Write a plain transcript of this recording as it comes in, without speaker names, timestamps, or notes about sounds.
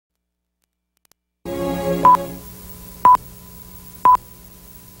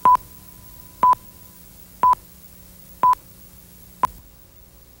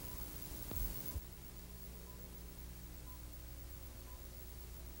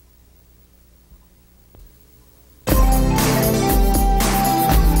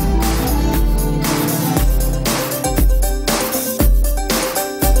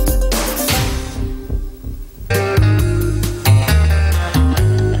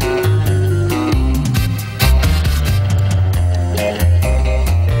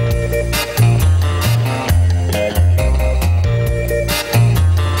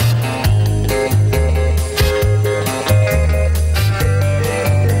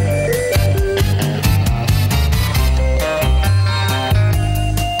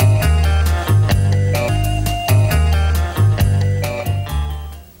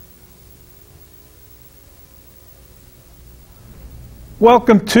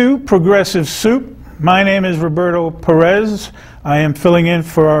Welcome to Progressive Soup. My name is Roberto Perez. I am filling in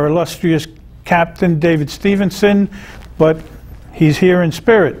for our illustrious captain, David Stevenson, but he's here in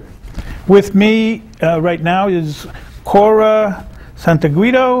spirit. With me right now is Cora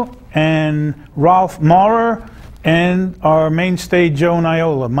Santaguido and Ralph Nader and our mainstay, Joe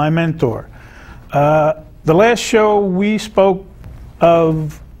Niola, my mentor. The last show we spoke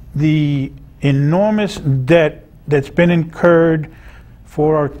of the enormous debt that's been incurred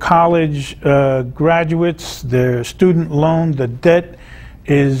for our college graduates, their student loan. The debt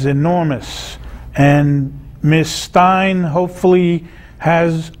is enormous. And Ms. Stein hopefully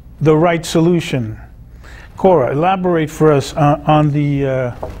has the right solution. Cora, elaborate for us on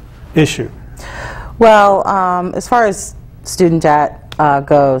the issue. Well, as far as student debt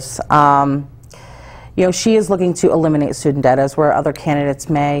goes, you know, she is looking to eliminate student debt, as where other candidates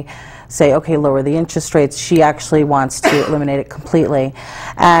may say, okay, lower the interest rates. She actually wants to eliminate it completely.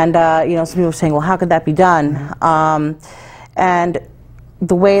 And, you know, some people are saying, well, how could that be done? And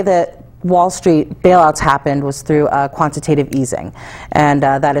the way that Wall Street bailouts happened was through quantitative easing. And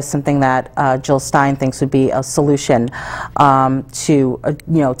that is something that Jill Stein thinks would be a solution to, you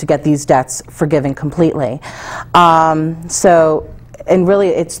know, to get these debts forgiven completely. And really,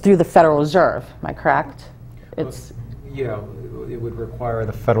 it's through the Federal Reserve. Am I correct? It's yeah, it would require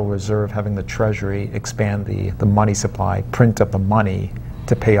the Federal Reserve having the Treasury expand the money supply, print up the money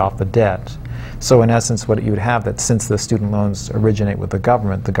to pay off the debt. So in essence, what you would have that since the student loans originate with the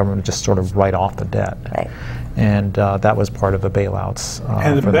government would just sort of write off the debt. right. And that was part of the bailouts.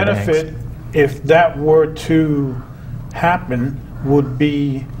 And the for benefit, the banks. if that were to happen, would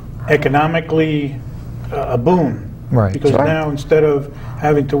be economically a boon. Right. Because Sure. now, instead of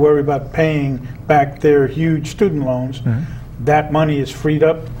having to worry about paying back their huge student loans, that money is freed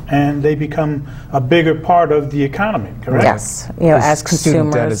up and they become a bigger part of the economy, correct? Yes, you know, as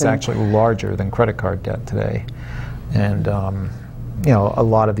consumers. Student debt is actually larger than credit card debt today. And you know, a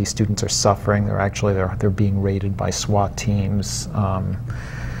lot of these students are suffering. They're being raided by SWAT teams.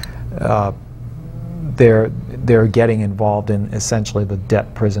 They're getting involved in essentially the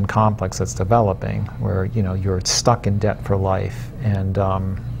debt prison complex that's developing, where you know you're stuck in debt for life, and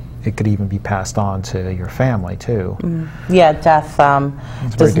it could even be passed on to your family too. Yeah, death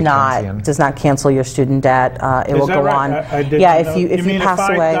does Dickensian. not cancel your student debt. It will go on. I didn't Yeah, know. if you pass if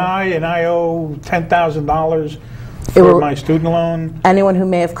I away, die and I owe $10,000 for my student loan? anyone who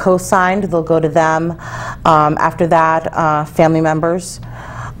may have co-signed, they'll go to them. After that, family members.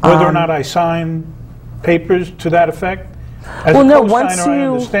 Whether or not I sign papers to that effect? As Well, a no, co-signer, once I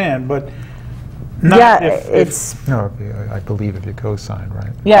you- understand, but not Yeah, if it's. No, I believe if you co-sign,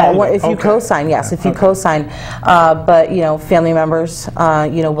 right? Yeah, Only. well, if you Okay. co-sign, yes, if you Okay. co-sign. But, you know, family members,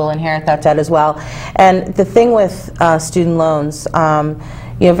 you know, will inherit that debt as well. And the thing with student loans,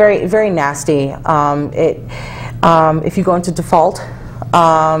 you know, very, very nasty. If you go into default,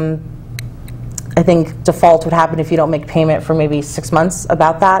 I think default would happen if you don't make payment for maybe 6 months,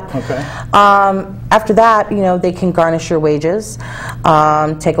 about that. Okay. After that, you know, they can garnish your wages,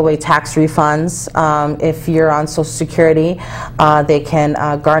 take away tax refunds. If you're on Social Security, they can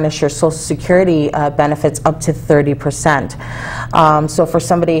garnish your Social Security benefits up to 30%. So for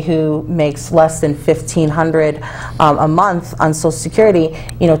somebody who makes less than $1,500 a month on Social Security,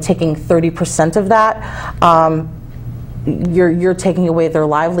 you know, taking 30% of that, you're taking away their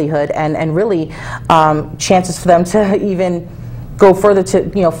livelihood and really chances for them to even go further to,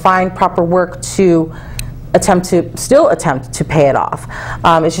 you know, find proper work to still attempt to pay it off.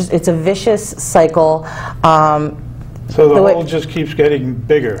 It's a vicious cycle. So the hole just keeps getting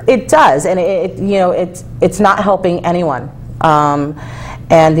bigger. It does, and you know, it's not helping anyone.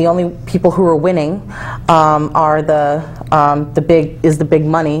 And the only people who are winning are the big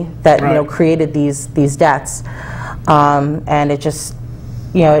money that you know created these debts. And it just,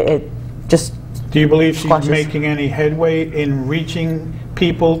 you know, it just. Do you believe she's squashes. making any headway in reaching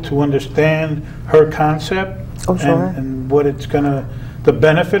people to understand her concept? Oh, sure. And what it's gonna, the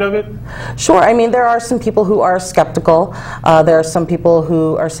benefit of it? Sure. I mean, there are some people who are skeptical. There are some people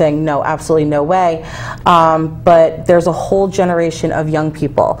who are saying, no, absolutely no way. But there's a whole generation of young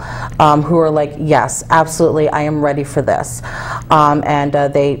people who are like, yes, absolutely, I am ready for this. And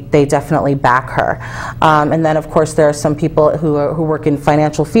they definitely back her. And then, of course, there are some people who work in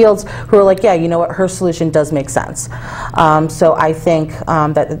financial fields who are like, yeah, you know what, her solution does make sense. So I think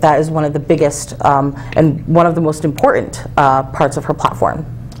that is one of the biggest and one of the most important parts of her platform.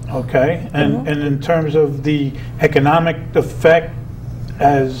 Okay, and in terms of the economic effect,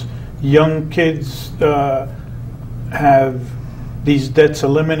 as young kids have these debts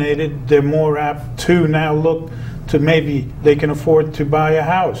eliminated, they're more apt to now look to maybe they can afford to buy a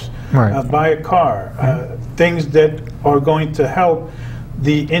house, Right. buy a car, things that are going to help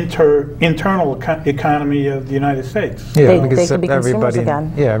the internal economy of the United States. Yeah, They because could be consumers everybody,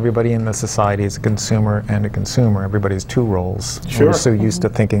 again. yeah, everybody in the society is a consumer and a consumer. Everybody has two roles. Sure. We're so used to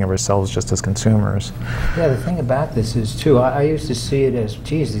thinking of ourselves just as consumers. Yeah, the thing about this is, too, I used to see it as,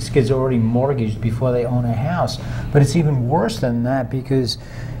 geez, these kids are already mortgaged before they own a house. But it's even worse than that because,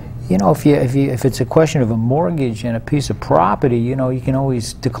 you know, if it's a question of a mortgage and a piece of property, you know, you can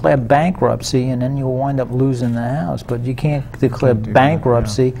always declare bankruptcy and then you'll wind up losing the house. But you can't declare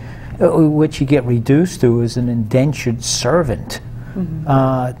bankruptcy, which you get reduced to as an indentured servant.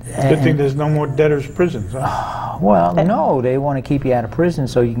 Good thing there's no more debtors' prisons. Huh? Well, no, they want to keep you out of prison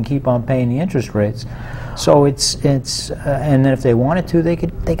so you can keep on paying the interest rates. So it's and then if they wanted to, they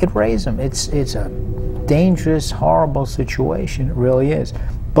could raise them. It's a dangerous, horrible situation. It really is.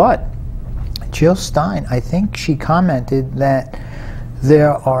 But Jill Stein, I think she commented that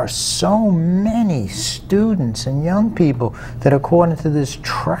there are so many students and young people that are caught into this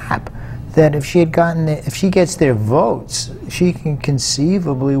trap that if she gets their votes, she can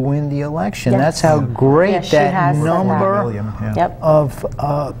conceivably win the election. Yes. That's how great she that has said that. number Yep.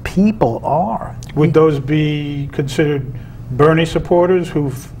 of people are. Would those be considered Bernie supporters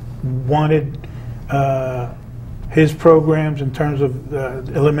who've wanted his programs in terms of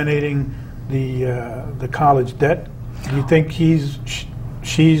eliminating the college debt? Do you think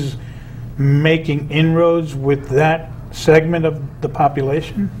she's making inroads with that segment of the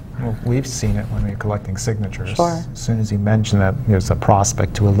population? Well, we've seen it when we're collecting signatures. Sure. As soon as you mention that there's a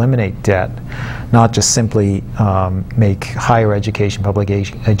prospect to eliminate debt, not just simply make higher education, public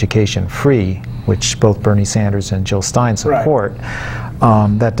education free, which both Bernie Sanders and Jill Stein support,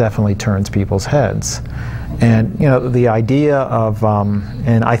 that definitely turns people's heads. And you know, the idea of,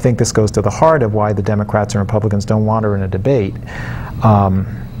 and I think this goes to the heart of why the Democrats and Republicans don't want her in a debate,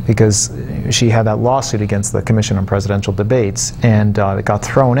 because she had that lawsuit against the Commission on Presidential Debates, and it got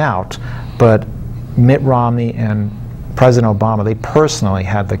thrown out. But Mitt Romney and President Obama, they personally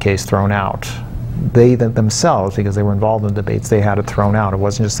had the case thrown out. They themselves, because they were involved in the debates, they had it thrown out. It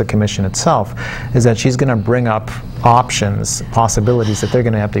wasn't just the commission itself. Is that she's going to bring up options, possibilities that they're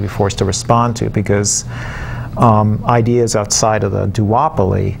going to have to be forced to respond to, because ideas outside of the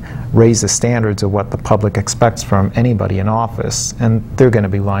duopoly raise the standards of what the public expects from anybody in office, and there are going to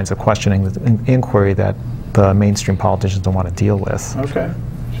be lines of questioning, inquiry that the mainstream politicians don't want to deal with. Okay,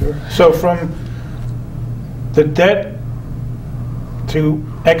 sure. So from the debt to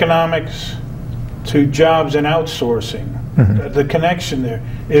economics to jobs and outsourcing, the connection there.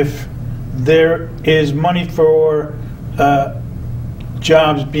 If there is money for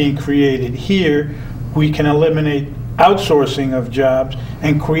jobs being created here, we can eliminate outsourcing of jobs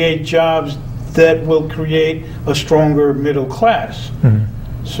and create jobs that will create a stronger middle class.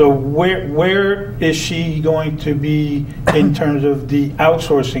 So where is she going to be in terms of the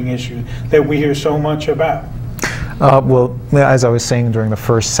outsourcing issue that we hear so much about? Well, as I was saying during the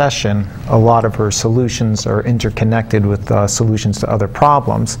first session, a lot of her solutions are interconnected with solutions to other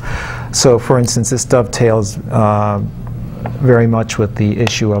problems. So, for instance, this dovetails very much with the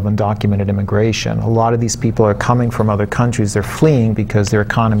issue of undocumented immigration. A lot of these people are coming from other countries. They're fleeing because their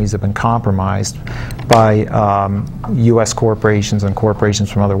economies have been compromised by U.S. corporations and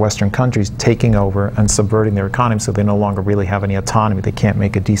corporations from other Western countries taking over and subverting their economy, so they no longer really have any autonomy. They can't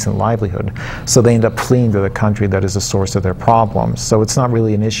make a decent livelihood. So they end up fleeing to the country that is the source of their problems. So it's not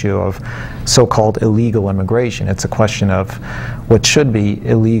really an issue of so-called illegal immigration. It's a question of what should be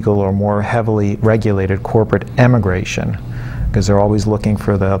illegal or more heavily regulated corporate emigration, because they're always looking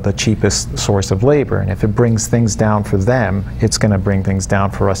for the cheapest source of labor. And if it brings things down for them, it's going to bring things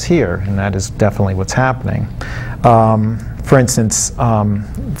down for us here, and that is definitely what's happening. For instance,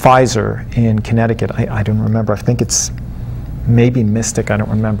 Pfizer in Connecticut, I don't remember, I think it's maybe Mystic, I don't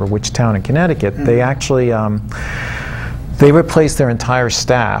remember which town in Connecticut, they actually, they replaced their entire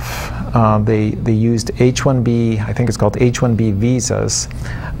staff. They used H-1B, I think it's called H-1B visas,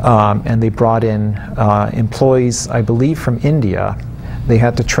 and they brought in employees, I believe, from India. They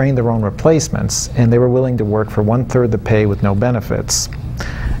had to train their own replacements, and they were willing to work for 1/3 the pay with no benefits.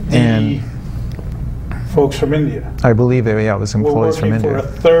 And folks from India. I believe it was employees from India. For a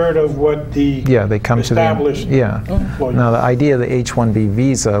third of what the they come established to the employees. Now, the idea of the H-1B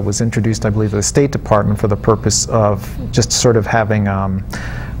visa was introduced, I believe, to the State Department for the purpose of just sort of having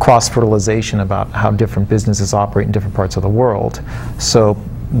cross-fertilization about how different businesses operate in different parts of the world. So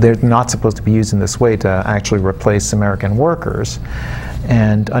they're not supposed to be used in this way to actually replace American workers.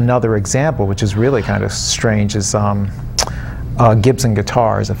 And another example, which is really kind of strange, is Gibson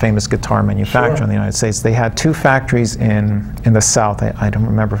Guitars, a famous guitar manufacturer in the United States. They had 2 factories in the South. I don't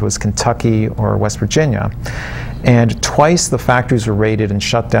remember if it was Kentucky or West Virginia. And twice the factories were raided and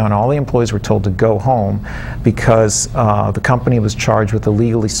shut down. All the employees were told to go home because the company was charged with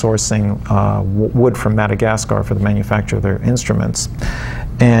illegally sourcing wood from Madagascar for the manufacture of their instruments.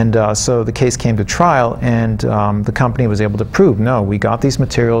 And so the case came to trial, and the company was able to prove, no, we got these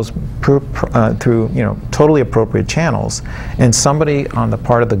materials through totally appropriate channels. And somebody on the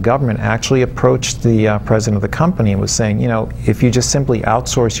part of the government actually approached the president of the company and was saying, if you just simply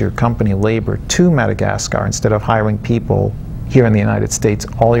outsource your company labor to Madagascar instead of hiring people here in the United States,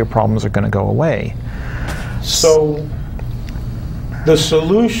 all your problems are going to go away. So the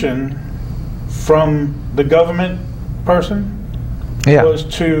solution from the government person was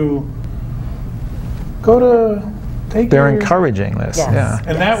to go to take They're encouraging this. Yes. Yeah.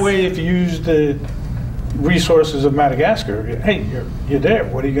 And that way, if you use the resources of Madagascar, hey, you're there.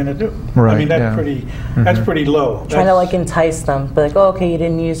 What are you going to do? Right. I mean, that's pretty low. Trying to like entice them, be like, oh, okay, you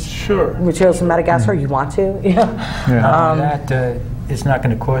didn't use materials from Madagascar, you want to? It's not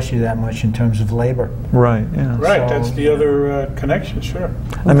going to cost you that much in terms of labor. Right. Yeah. Right. So, that's the other connection. Sure.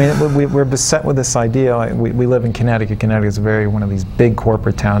 I mean, we're beset with this idea. We live in Connecticut. Connecticut is one of these big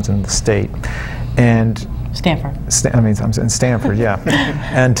corporate towns in the state, and Stanford. I'm in Stanford, yeah.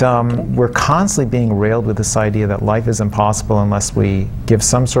 And we're constantly being railed with this idea that life is impossible unless we give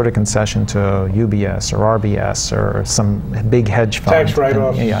some sort of concession to UBS or RBS or some big hedge fund. Tax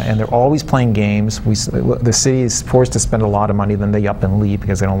write-offs. And they're always playing games. The city is forced to spend a lot of money, then they up and leave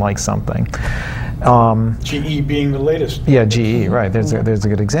because they don't like something. GE being the latest. Yeah, GE, right. There's a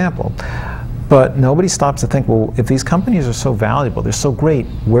good example. But nobody stops to think, well, if these companies are so valuable, they're so great,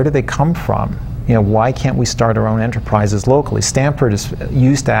 where do they come from? Why can't we start our own enterprises locally? Stanford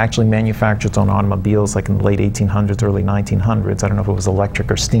used to actually manufacture its own automobiles like in the late 1800s, early 1900s. I don't know if it was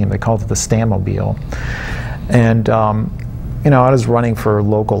electric or steam. They called it the Stamobile. And I was running for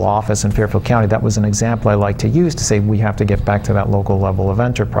local office in Fairfield County. That was an example I like to use to say we have to get back to that local level of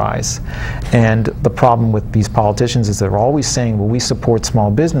enterprise. And the problem with these politicians is they're always saying, well, we support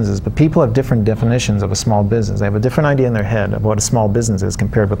small businesses, but people have different definitions of a small business. They have a different idea in their head of what a small business is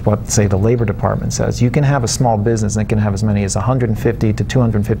compared with what, say, the Labor Department says. You can have a small business and it can have as many as 150 to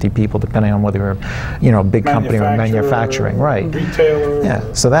 250 people, depending on whether you're a big company or manufacturing. Right. Retailer.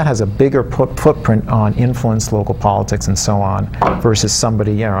 Yeah. So that has a bigger footprint on influence local politics and so on. Versus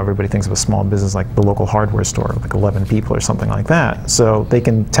somebody, everybody thinks of a small business like the local hardware store, like 11 people or something like that. So they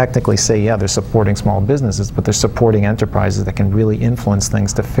can technically say, yeah, they're supporting small businesses, but they're supporting enterprises that can really influence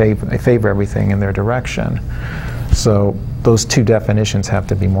things to favor everything in their direction. So those two definitions have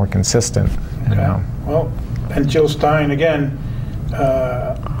to be more consistent. Well, and Jill Stein, again,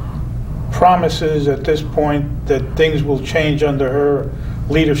 promises at this point that things will change under her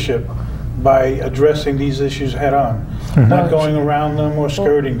leadership by addressing these issues head on, not going around them or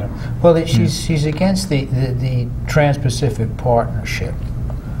skirting them. Well, she's against the Trans-Pacific Partnership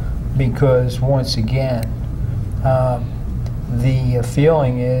because, once again, the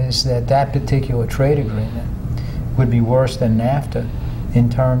feeling is that particular trade agreement would be worse than NAFTA in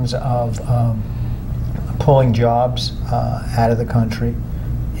terms of pulling jobs out of the country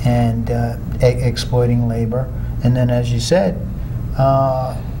and exploiting labor. And then, as you said,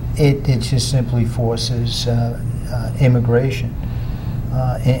 it just simply forces immigration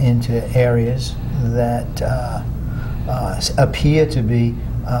into areas that appear to be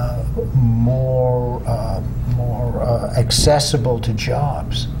more accessible to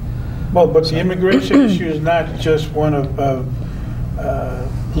jobs. Well, but the immigration issue is not just one of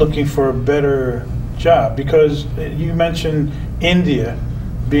looking for a better job, because you mentioned India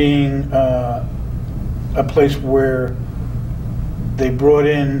being a place where they brought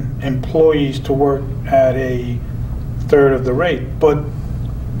in employees to work at a third of the rate, but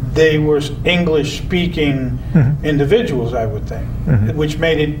they were English-speaking individuals, I would think, which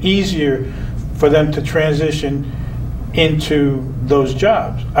made it easier for them to transition into those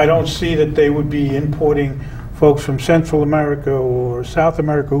jobs. I don't see that they would be importing folks from Central America or South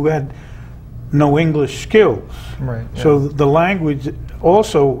America who had no English skills. Right. Yeah. So the language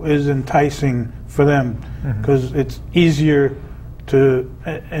also is enticing for them because it's easier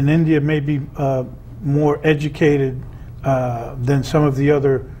and India may be more educated than some of the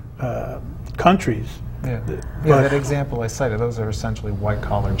other countries. Yeah, that example I cited, those are essentially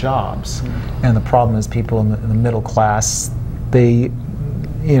white-collar jobs. And the problem is people in the middle class, they're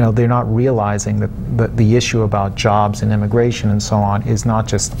not realizing that the issue about jobs and immigration and so on is not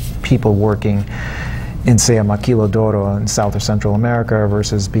just people working in, say, a maquiladora in South or Central America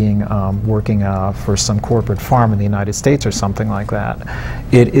versus being working for some corporate farm in the United States or something like that,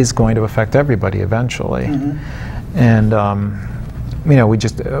 it is going to affect everybody eventually. And you know, we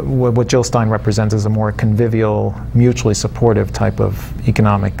just what Jill Stein represents is a more convivial, mutually supportive type of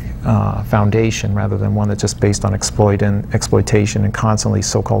economic foundation, rather than one that's just based on exploitation and constantly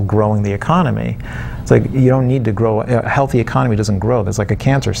so-called growing the economy. It's like you don't need to grow. A healthy economy doesn't grow. There's like a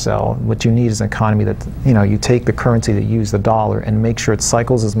cancer cell. What you need is an economy that, you know, you take the currency that you use, the dollar, and make sure it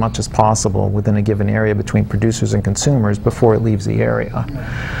cycles as much as possible within a given area between producers and consumers before it leaves the area.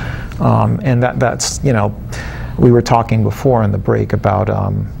 And that's, you know, we were talking before in the break about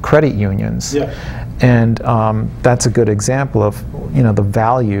credit unions. Yes. And that's a good example of, you know, the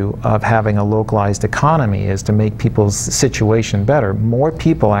value of having a localized economy is to make people's situation better. More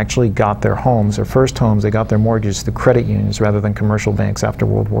people actually got their homes, their first homes, they got their mortgages through credit unions rather than commercial banks after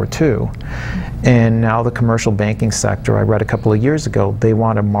World War II. And now the commercial banking sector, I read a couple of years ago, they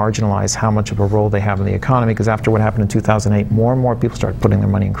want to marginalize how much of a role they have in the economy, because after what happened in 2008, more and more people started putting their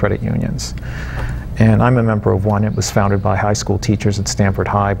money in credit unions. And I'm a member of one. It was founded by high school teachers at Stanford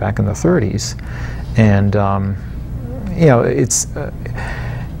High back in the 30s. And, you know, it's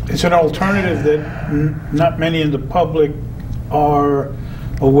an alternative that not many in the public are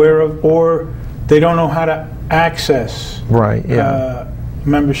aware of, or they don't know how to access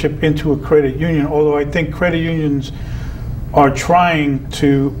membership into a credit union, although I think credit unions are trying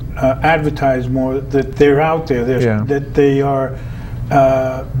to advertise more that they're out there, that they are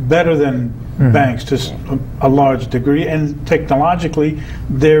better than banks to a large degree, and technologically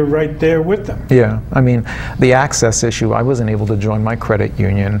they're right there with them. Yeah, I mean, the access issue, I wasn't able to join my credit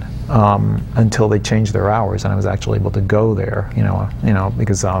union until they changed their hours, and I was actually able to go there, you know,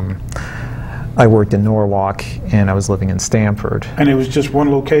 because I worked in Norwalk and I was living in Stamford. And it was just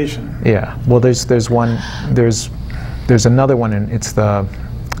one location. Yeah, well, there's another one, and it's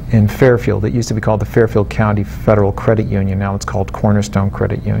in Fairfield. It used to be called the Fairfield County Federal Credit Union. Now it's called Cornerstone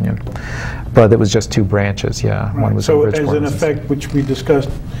Credit Union. But it was just 2 branches, yeah. Right. One was so in Bridgeport. as an effect, which we discussed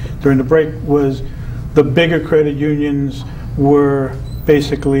during the break, was the bigger credit unions were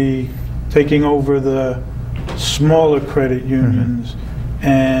basically taking over the smaller credit unions.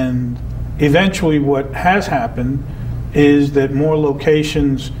 And eventually what has happened is that more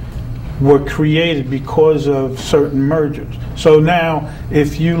locations were created because of certain mergers. So now,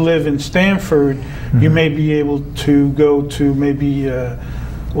 if you live in Stamford, you may be able to go to maybe,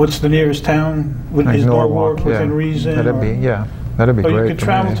 what's the nearest town? Is Norwalk within reason? That'd be great. Or you could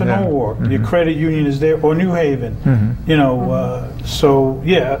travel to Norwalk. Your credit union is there, or New Haven. You know, so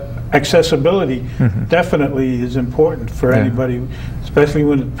yeah, accessibility definitely is important for anybody, especially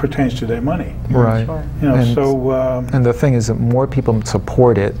when it pertains to their money. Right. You know, and and the thing is that more people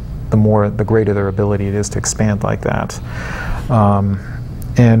support it, the greater their ability it is to expand like that.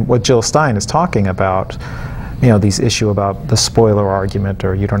 And what Jill Stein is talking about, you know, these issue about the spoiler argument,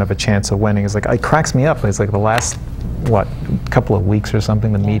 or you don't have a chance of winning, is like, it cracks me up. It's like the last, couple of weeks or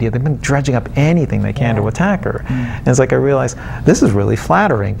something, the media, they've been dredging up anything they can to attack her. And it's like, I realize this is really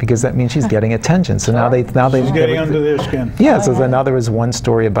flattering, because that means she's getting attention. So now they've she's getting under their skin. Yeah, so then now there was one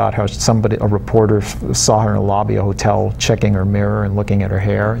story about how a reporter saw her in a lobby of a hotel checking her mirror and looking at her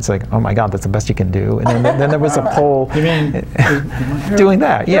hair. It's like, oh my God, that's the best you can do. And then there was a poll doing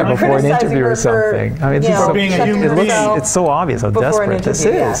that, before an interview or something. I mean, for being a human being. It's so obvious how desperate this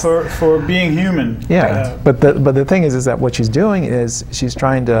is. For being human. Yeah, but the thing is that what she's doing is she's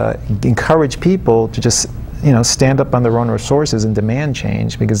trying to encourage people to just, you know, stand up on their own resources and demand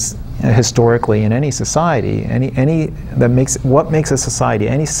change, because historically in any society, what makes a society,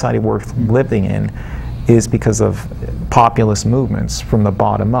 any society worth living in, is because of populist movements from the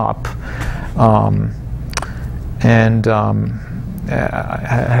bottom up.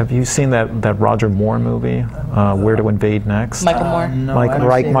 Have you seen that Roger Moore movie, Where to Invade Next? Michael Moore? No,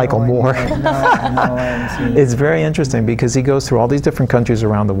 Michael Moore. No, I haven't seen it. It's very interesting, because he goes through all these different countries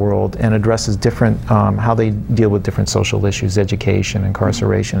around the world and addresses different, how they deal with different social issues, education,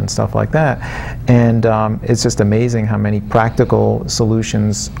 incarceration, and stuff like that. And it's just amazing how many practical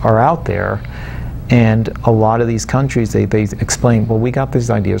solutions are out there. And a lot of these countries, they explain, well, we got these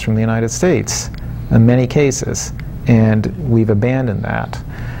ideas from the United States in many cases, and we've abandoned that.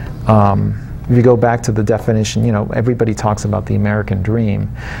 If you go back to the definition, you know, everybody talks about the American dream,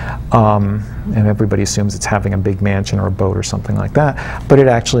 and everybody assumes it's having a big mansion or a boat or something like that, but it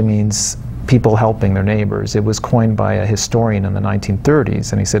actually means people helping their neighbors. It was coined by a historian in the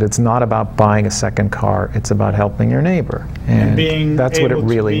 1930s, and he said it's not about buying a second car, it's about helping your neighbor. And being that's what it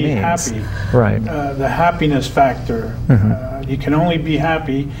really means. Happy. Right. The happiness factor. You can only be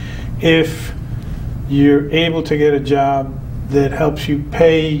happy if you're able to get a job that helps you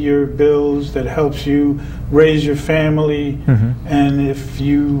pay your bills, that helps you raise your family, and if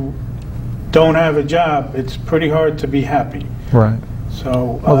you don't have a job, it's pretty hard to be happy. Right.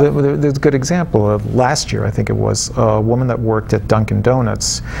 So, well, there's a good example of last year, I think it was, a woman that worked at Dunkin'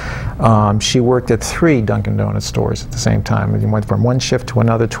 Donuts. She worked at 3 Dunkin' Donuts stores at the same time. And went from one shift to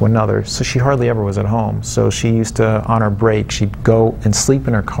another, so she hardly ever was at home. So she used to, on her break, she'd go and sleep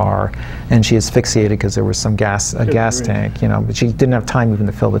in her car, and she asphyxiated because there was some gas tank, you know, but she didn't have time even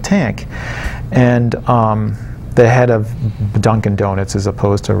to fill the tank. And the head of Dunkin' Donuts is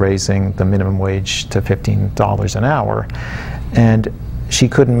opposed to raising the minimum wage to $15 an hour. And she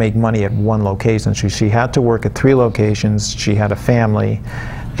couldn't make money at one location. She had to work at 3 locations. She had a family,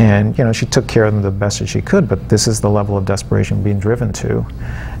 and you know, she took care of them the best that she could. But this is the level of desperation being driven to.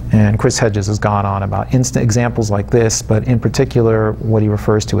 And Chris Hedges has gone on about instant examples like this, but in particular, what he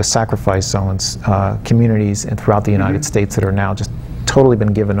refers to as sacrifice zones, communities throughout the United States that are now just totally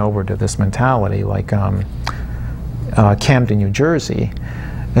been given over to this mentality, like Camden, New Jersey.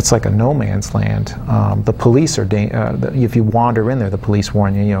 It's like a no man's land. The police are, if you wander in there, the police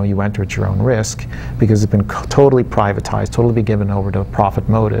warn you, you know, you enter at your own risk, because it's been totally privatized, totally been given over to a profit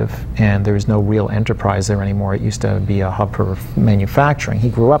motive, and there's no real enterprise there anymore. It used to be a hub for manufacturing. He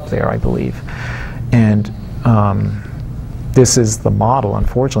grew up there, I believe. And this is the model,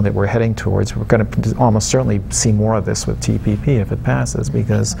 unfortunately, that we're heading towards. We're going to almost certainly see more of this with TPP if it passes,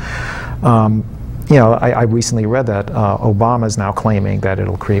 because you know, I recently read that Obama is now claiming that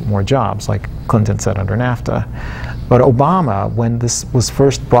it'll create more jobs, like Clinton said under NAFTA. But Obama, when this was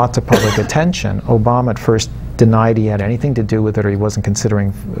first brought to public attention, Obama at first denied he had anything to do with it, or he wasn't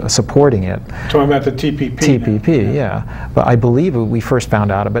considering supporting it. Talking about the TPP. TPP, yeah. But I believe we first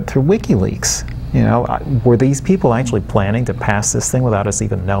found out about it through WikiLeaks. You know, were these people actually planning to pass this thing without us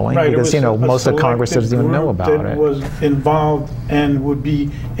even knowing? Right, because, you know, most of Congress doesn't even know about it. Was involved and would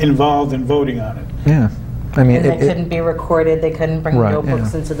be involved in voting on it. Yeah. I mean, and they couldn't be recorded. They couldn't bring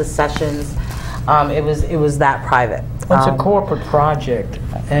notebooks into the sessions. It was that private. Well, it's a corporate project,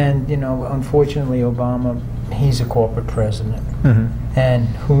 and you know, unfortunately, Obama, he's a corporate president, and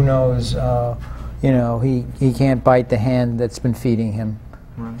who knows? You know, he can't bite the hand that's been feeding him.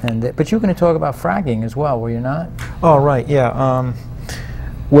 Right. And but you're going to talk about fracking as well, were you not? Oh, right. Yeah.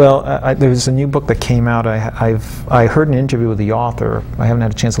 Well, there's a new book that came out. I heard an interview with the author. I haven't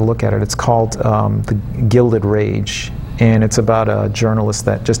had a chance to look at it. It's called The Gilded Rage, and it's about a journalist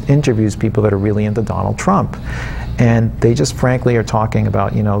that just interviews people that are really into Donald Trump. And they just frankly are talking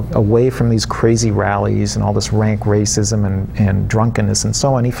about, you know, away from these crazy rallies and all this rank racism and drunkenness and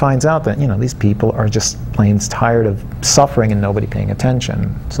so on. He finds out that, you know, these people are just plain tired of suffering and nobody paying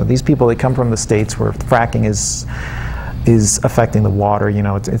attention. So these people, they come from the states where fracking is affecting the water. You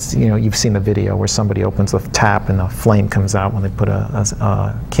know, it's you know, you've seen the video where somebody opens the tap and a flame comes out when they put a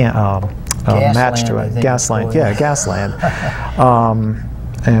match to it. Gasland, yeah, Gasland.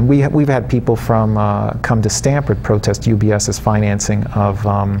 And we've had people from come to Stamford protest UBS's financing of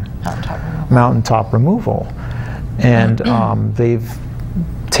mountaintop removal, and they've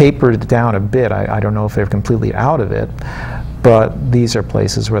tapered it down a bit. I don't know if they're completely out of it, but these are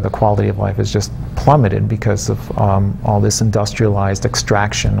places where the quality of life has just plummeted because of all this industrialized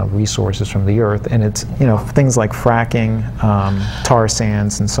extraction of resources from the earth. And it's, you know, things like fracking, tar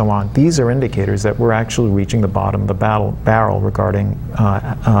sands, and so on. These are indicators that we're actually reaching the bottom of the barrel regarding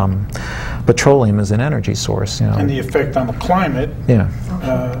petroleum as an energy source. You know. And the effect on the climate. Yeah.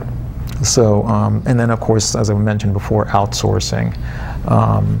 So, and then of course, as I mentioned before, outsourcing.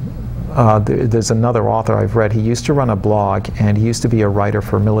 There's another author I've read. He used to run a blog, and he used to be a writer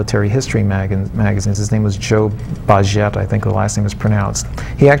for military history magazines. His name was Joe Bajet, I think the last name is pronounced.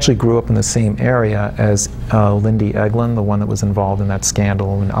 He actually grew up in the same area as Lindy Eglin, the one that was involved in that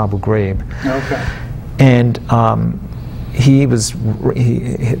scandal in Abu Ghraib. Okay. And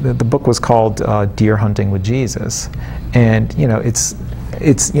the book was called Deer Hunting with Jesus, and you know,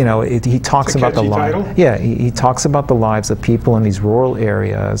 he talks about the lives. Yeah, he talks about the lives of people in these rural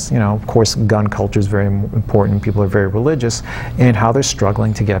areas. You know, of course, gun culture is very important. People are very religious, and how they're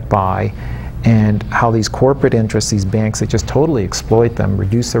struggling to get by, and how these corporate interests, these banks, they just totally exploit them,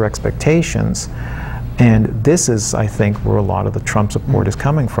 reduce their expectations. And this is, I think, where a lot of the Trump support is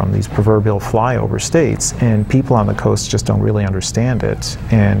coming from, these proverbial flyover states. And people on the coast just don't really understand it.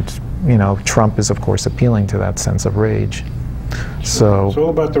 And, you know, Trump is, of course, appealing to that sense of rage. So it's all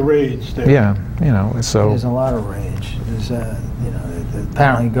about the rage there. Yeah, you know, so there's a lot of rage. There's, you know,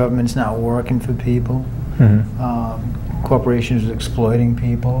 apparently government's not working for people. Corporations are exploiting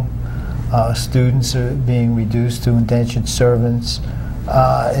people. Students are being reduced to indentured servants.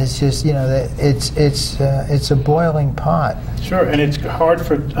 It's just, you know, it's a boiling pot. Sure, and it's hard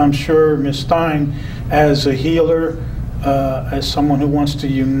for, I'm sure, Ms. Stein, as a healer, as someone who wants to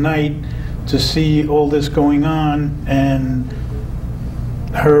unite, to see all this going on, and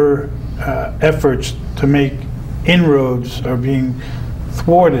her efforts to make inroads are being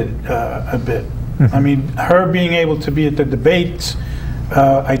thwarted a bit. I mean, her being able to be at the debates,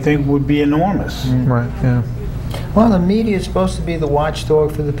 I think, would be enormous. Right, yeah. Well, the media is supposed to be the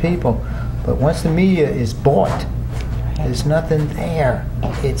watchdog for the people, but once the media is bought, there's nothing there.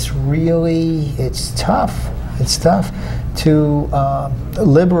 It's really, it's tough. It's tough to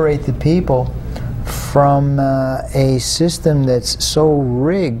liberate the people from a system that's so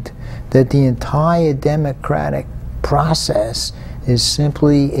rigged that the entire democratic process is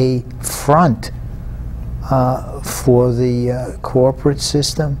simply a front for the corporate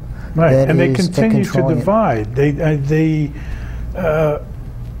system. Right, and they continue to divide.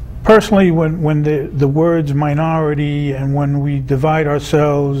 Personally, when the words minority and when we divide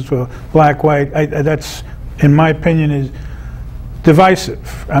ourselves, black, white, that's, in my opinion, is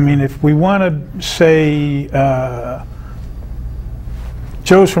divisive. I mean, if we want to say,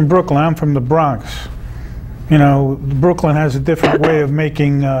 Joe's from Brooklyn, I'm from the Bronx. You know, Brooklyn has a different way of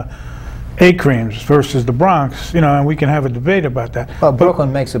making A-creams versus the Bronx, you know, and we can have a debate about that. Well,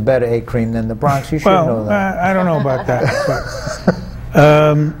 Brooklyn makes a better A-cream than the Bronx. You should know that. I don't know about that.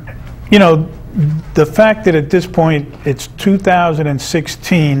 But, you know, the fact that at this point it's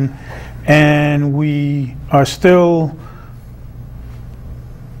 2016 and we are still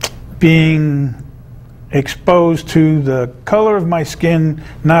being exposed to the color of my skin,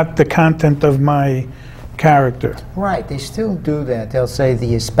 not the content of my character. Right, they still do that. They'll say the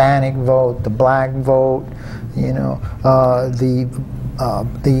Hispanic vote, the black vote, you know,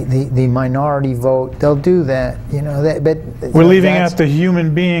 the minority vote. They'll do that, you know. But we're leaving out the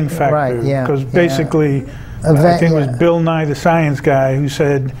human being factor, right? Yeah, because basically, I think it was Bill Nye, the science guy, who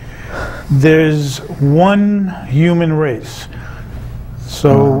said there's one human race.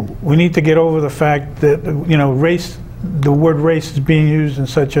 So we need to get over the fact that, you know, race. The word race is being used in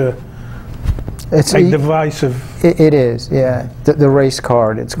such a divisive. It is, yeah. The race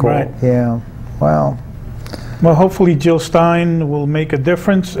card, it's called. Right. Yeah. Well, hopefully Jill Stein will make a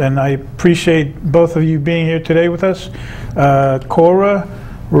difference, and I appreciate both of you being here today with us. Cora,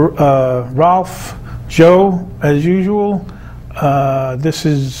 Ralph, Joe, as usual. This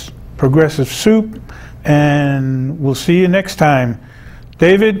is Progressive Soup, and we'll see you next time.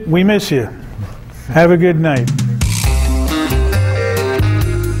 David, we miss you. Have a good night.